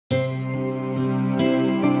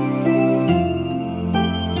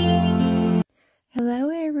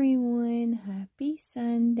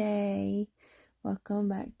Sunday. Welcome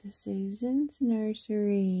back to Susan's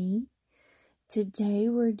Nursery. Today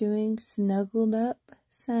we're doing Snuggled Up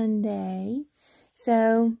Sunday.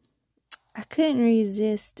 So I couldn't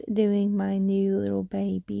resist doing my new little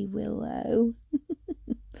baby Willow.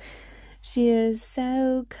 She is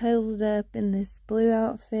so cuddled up in this blue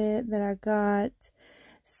outfit that I got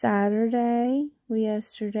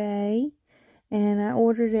yesterday. And I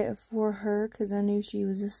ordered it for her because I knew she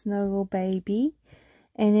was a snuggle baby.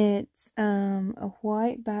 And it's a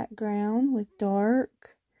white background with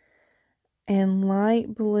dark and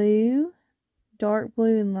light blue, dark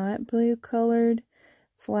blue and light blue colored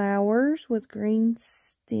flowers with green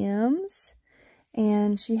stems.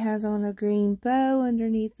 And she has on a green bow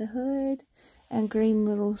underneath the hood and green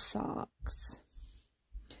little socks.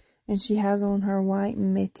 And she has on her white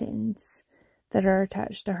mittens that are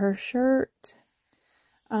attached to her shirt.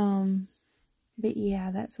 But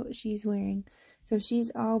yeah, that's what she's wearing. So she's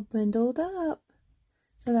all bundled up.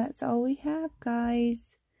 So that's all we have,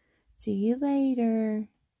 guys. See you later.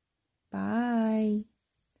 Bye.